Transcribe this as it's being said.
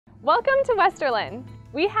Welcome to Westerlin.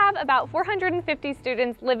 We have about 450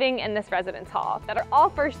 students living in this residence hall that are all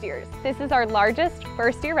first years. This is our largest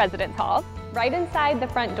first year residence hall. Right inside the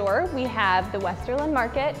front door, we have the Westerlin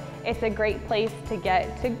Market. It's a great place to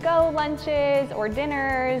get to-go lunches or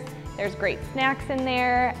dinners. There's great snacks in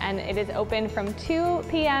there, and it is open from 2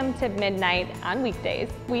 p.m. to midnight on weekdays.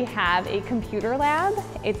 We have a computer lab.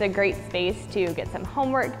 It's a great space to get some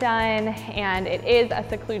homework done, and it is a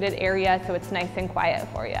secluded area, so it's nice and quiet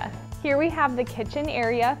for you. Here we have the kitchen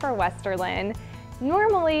area for Westerlin.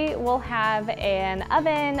 Normally, we'll have an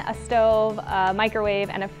oven, a stove, a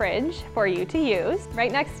microwave, and a fridge for you to use.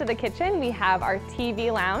 Right next to the kitchen, we have our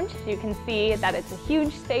TV lounge. You can see that it's a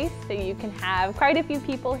huge space, so you can have quite a few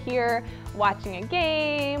people here watching a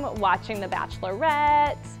game, watching The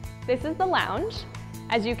Bachelorette. This is the lounge.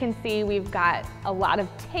 As you can see, we've got a lot of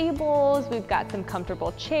tables, we've got some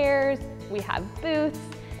comfortable chairs, we have booths.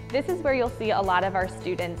 This is where you'll see a lot of our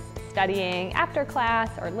students studying after class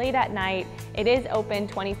or late at night. It is open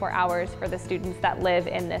 24 hours for the students that live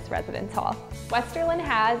in this residence hall. Westerlin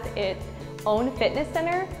has its own fitness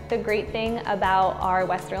center. The great thing about our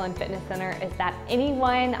Westerlin Fitness Center is that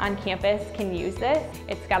anyone on campus can use this.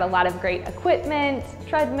 It's got a lot of great equipment,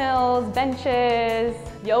 treadmills, benches,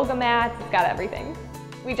 yoga mats, it's got everything.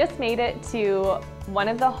 We just made it to one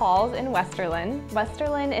of the halls in Westerlin.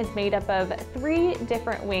 Westerlin is made up of 3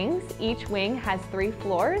 different wings. Each wing has 3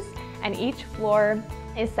 floors, and each floor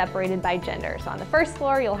is separated by gender. So on the first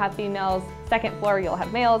floor, you'll have females, second floor, you'll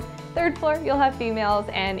have males, third floor, you'll have females,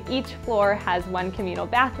 and each floor has 1 communal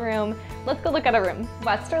bathroom. Let's go look at a room.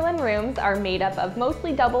 Westerlin rooms are made up of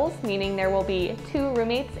mostly doubles, meaning there will be 2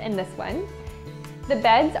 roommates in this one. The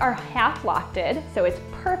beds are half lofted, so it's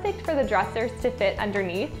perfect for the dressers to fit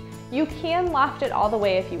underneath. You can loft it all the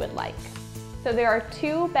way if you would like. So there are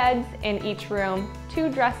 2 beds in each room, 2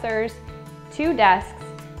 dressers, 2 desks,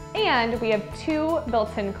 and we have 2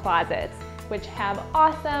 built-in closets, which have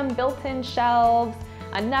awesome built-in shelves,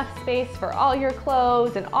 enough space for all your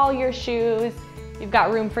clothes and all your shoes. You've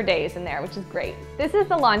got room for days in there, which is great. This is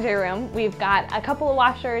the laundry room. We've got a couple of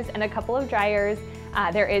washers and a couple of dryers.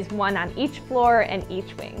 There is 1 on each floor and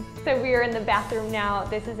each wing. So we are in the bathroom now.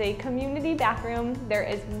 This is a community bathroom. There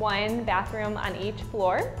is 1 bathroom on each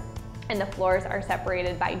floor, and the floors are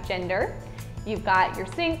separated by gender. You've got your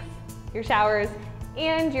sinks, your showers,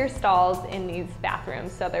 and your stalls in these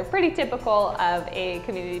bathrooms. So they're pretty typical of a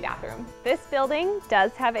community bathroom. This building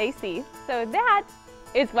does have AC, so that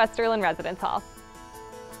is Westerlin Residence Hall.